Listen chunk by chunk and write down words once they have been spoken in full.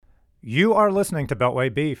You are listening to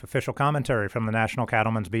Beltway Beef, official commentary from the National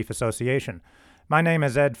Cattlemen's Beef Association. My name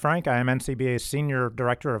is Ed Frank. I am NCBA's Senior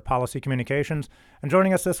Director of Policy Communications. And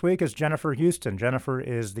joining us this week is Jennifer Houston. Jennifer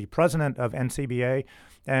is the president of NCBA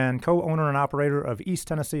and co-owner and operator of East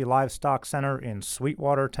Tennessee Livestock Center in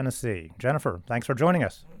Sweetwater, Tennessee. Jennifer, thanks for joining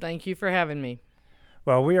us. Thank you for having me.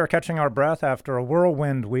 Well, we are catching our breath after a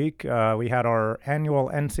whirlwind week. We had our annual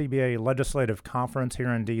NCBA Legislative Conference here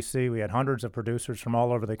in D.C. We had hundreds of producers from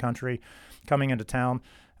all over the country coming into town.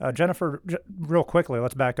 Jennifer, real quickly,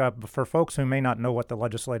 let's back up. For folks who may not know what the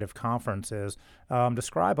Legislative Conference is,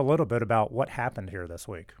 describe a little bit about what happened here this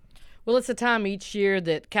week. Well, it's a time each year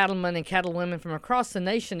that cattlemen and cattlewomen from across the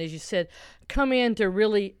nation, as you said, come in to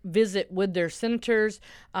really visit with their senators,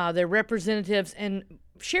 their representatives, and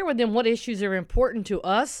share with them what issues are important to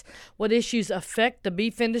us, what issues affect the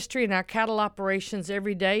beef industry and our cattle operations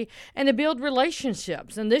every day, and to build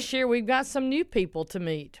relationships. And this year we've got some new people to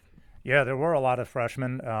meet. Yeah, there were a lot of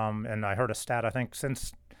freshmen, and I heard a stat, I think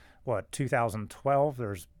since, 2012,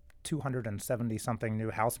 there's 270-something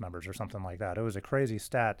new House members or something like that. It was a crazy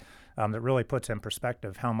stat that really puts in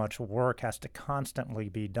perspective how much work has to constantly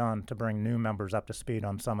be done to bring new members up to speed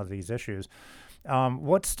on some of these issues.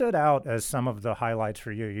 What stood out as some of the highlights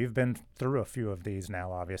for you? You've been through a few of these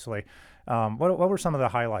now, obviously. What were some of the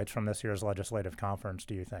highlights from this year's legislative conference,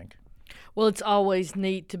 do you think? Well, it's always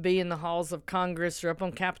neat to be in the halls of Congress or up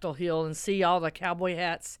on Capitol Hill and see all the cowboy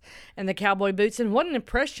hats and the cowboy boots. And what an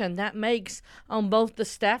impression that makes on both the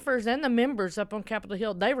staffers and the members up on Capitol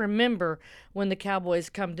Hill. They remember when the cowboys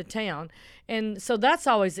come to town. And so that's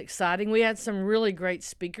always exciting. We had some really great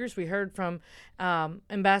speakers. We heard from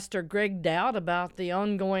Ambassador Greg Dowd about the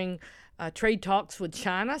ongoing trade talks with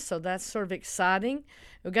China, so that's sort of exciting.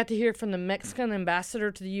 We got to hear from the Mexican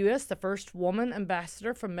ambassador to the U.S., the first woman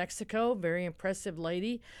ambassador from Mexico, very impressive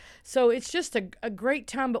lady. So it's just a great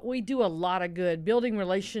time, but we do a lot of good, building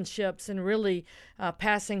relationships and really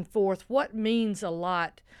passing forth what means a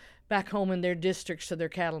lot back home in their districts to their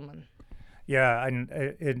cattlemen. Yeah, and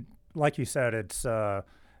it like you said,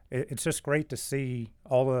 it's just great to see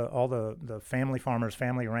all the family farmers,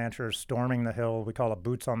 family ranchers storming the Hill. We call it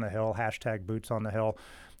Boots on the Hill, hashtag Boots on the Hill.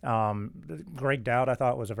 Greg Dowd, I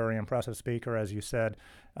thought, was a very impressive speaker, as you said,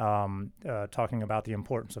 talking about the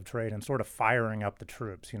importance of trade and sort of firing up the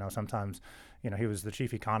troops. Sometimes, he was the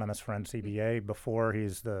chief economist for NCBA before.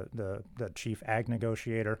 He's the chief ag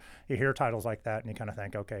negotiator. You hear titles like that and you kind of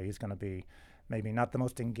think, okay, he's going to be maybe not the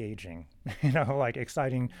most engaging,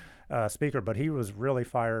 exciting speaker, but he was really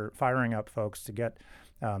firing up folks to get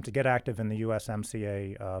active in the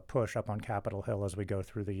USMCA push up on Capitol Hill as we go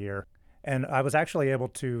through the year. And I was actually able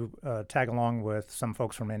to tag along with some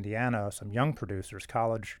folks from Indiana, some young producers,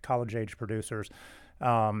 college-age producers,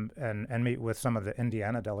 and meet with some of the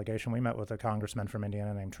Indiana delegation. We met with a congressman from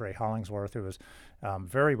Indiana named Trey Hollingsworth, who was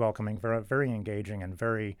very welcoming, very, very engaging, and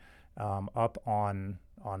very up on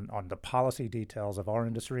the policy details of our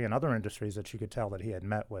industry and other industries that you could tell that he had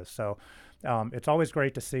met with. So it's always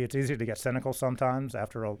great to see. It's easy to get cynical sometimes,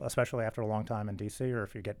 especially after a long time in D.C., or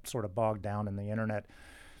if you get sort of bogged down in the internet,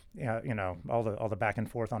 all the back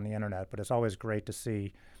and forth on the internet. But it's always great to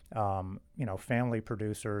see, family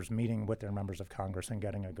producers meeting with their members of Congress and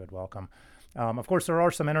getting a good welcome. Of course, there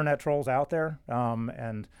are some internet trolls out there,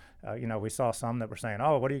 and we saw some that were saying,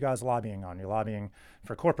 "Oh, what are you guys lobbying on? You're lobbying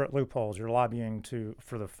for corporate loopholes. You're lobbying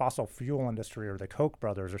for the fossil fuel industry or the Koch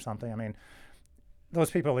brothers or something." I mean,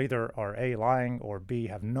 those people either are A, lying, or B,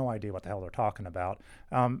 have no idea what the hell they're talking about.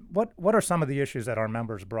 What are some of the issues that our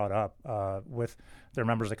members brought up with their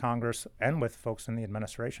members of Congress and with folks in the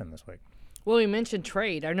administration this week? Well, we mentioned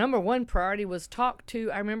trade. Our number one priority was talk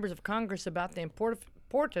to our members of Congress about the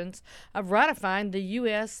importance of ratifying the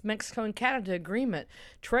U.S., Mexico, and Canada agreement.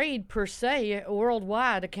 Trade per se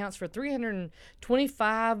worldwide accounts for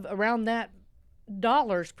 $325 around that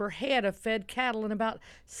dollars per head of fed cattle, and about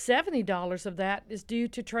 $70 of that is due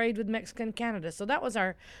to trade with Mexico and Canada. So that was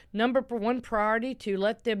our number one priority, to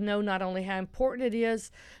let them know not only how important it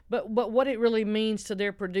is, but what it really means to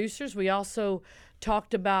their producers. We also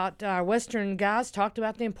talked about, our Western guys talked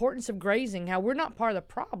about the importance of grazing, how we're not part of the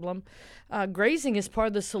problem. Grazing is part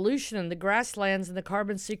of the solution, and the grasslands and the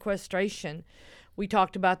carbon sequestration. We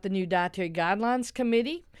talked about the new Dietary Guidelines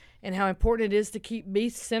Committee and how important it is to keep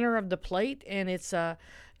beef center of the plate. And it's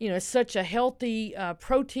such a healthy,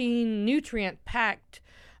 protein, nutrient-packed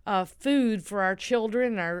food for our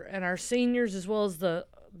children and our seniors, as well as the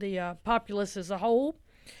populace as a whole.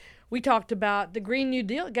 We talked about the Green New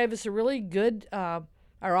Deal. It gave us a really good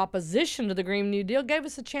our opposition to the Green New Deal, gave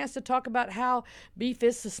us a chance to talk about how beef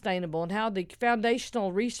is sustainable and how the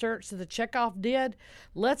foundational research that the Checkoff did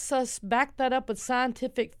lets us back that up with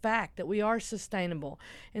scientific fact that we are sustainable.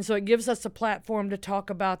 And so it gives us a platform to talk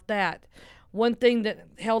about that. One thing that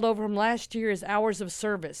held over from last year is hours of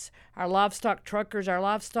service. Our livestock truckers, our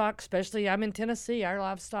livestock, especially I'm in Tennessee,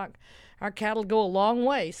 our cattle go a long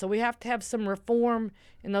way. So we have to have some reform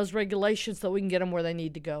in those regulations so we can get them where they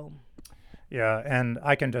need to go. Yeah, and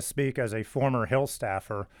I can just speak as a former Hill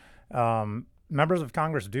staffer. Members of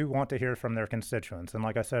Congress do want to hear from their constituents. And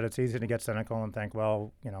like I said, it's easy to get cynical and think,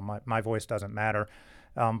 well, my voice doesn't matter.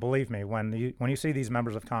 Believe me, when you see these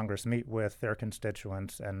members of Congress meet with their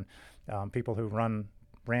constituents and people who run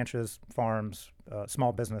ranches, farms,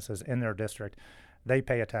 small businesses in their district, they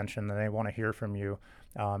pay attention and they want to hear from you.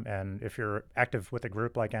 And if you're active with a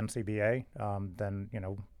group like NCBA, then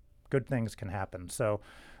good things can happen. So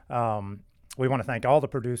we want to thank all the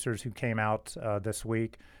producers who came out this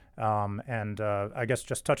week. And I guess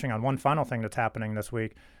just touching on one final thing that's happening this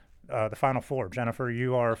week, the Final Four. Jennifer,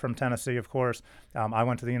 you are from Tennessee, of course. I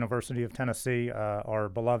went to the University of Tennessee. Our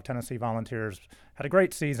beloved Tennessee Volunteers had a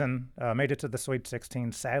great season, made it to the Sweet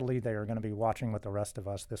 16. Sadly, they are going to be watching with the rest of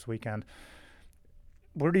us this weekend.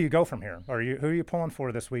 Where do you go from here? Who are you pulling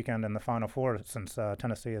for this weekend in the Final Four, since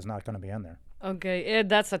Tennessee is not going to be in there? Okay, Ed,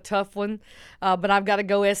 that's a tough one, but I've got to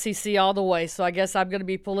go SEC all the way, so I guess I'm going to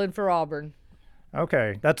be pulling for Auburn.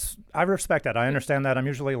 Okay, I respect that. I understand that. I'm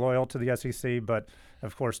usually loyal to the SEC, but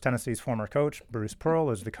of course, Tennessee's former coach, Bruce Pearl,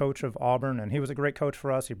 is the coach of Auburn, and he was a great coach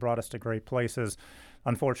for us. He brought us to great places.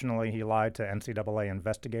 Unfortunately, he lied to NCAA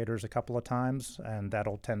investigators a couple of times, and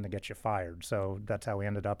that'll tend to get you fired. So that's how we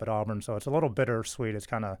ended up at Auburn. So it's a little bittersweet. It's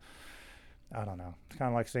kind of, I don't know. It's kind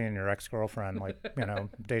of like seeing your ex-girlfriend, like,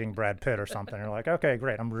 dating Brad Pitt or something. You're like, okay,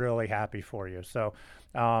 great. I'm really happy for you. So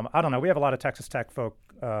I don't know. We have a lot of Texas Tech folk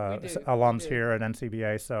alums here at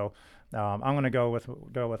NCBA. So I'm going to go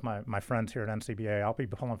with my friends here at NCBA. I'll be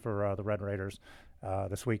pulling for the Red Raiders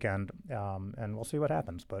this weekend, and we'll see what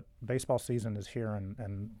happens. But baseball season is here,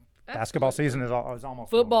 and basketball season is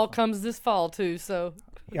almost football over. Comes this fall too. So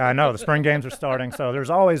yeah, I know the spring games are starting. So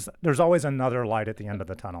there's always another light at the end of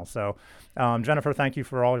the tunnel. So Jennifer, thank you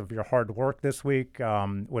for all of your hard work this week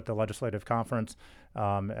with the legislative conference,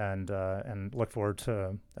 and look forward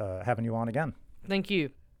to having you on again. Thank you.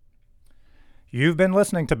 You've been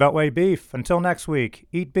listening to Beltway Beef. Until next week,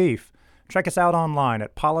 eat beef. Check us out online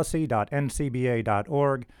at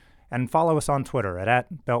policy.ncba.org and follow us on Twitter at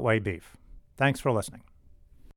 @BeltwayBeef. Thanks for listening.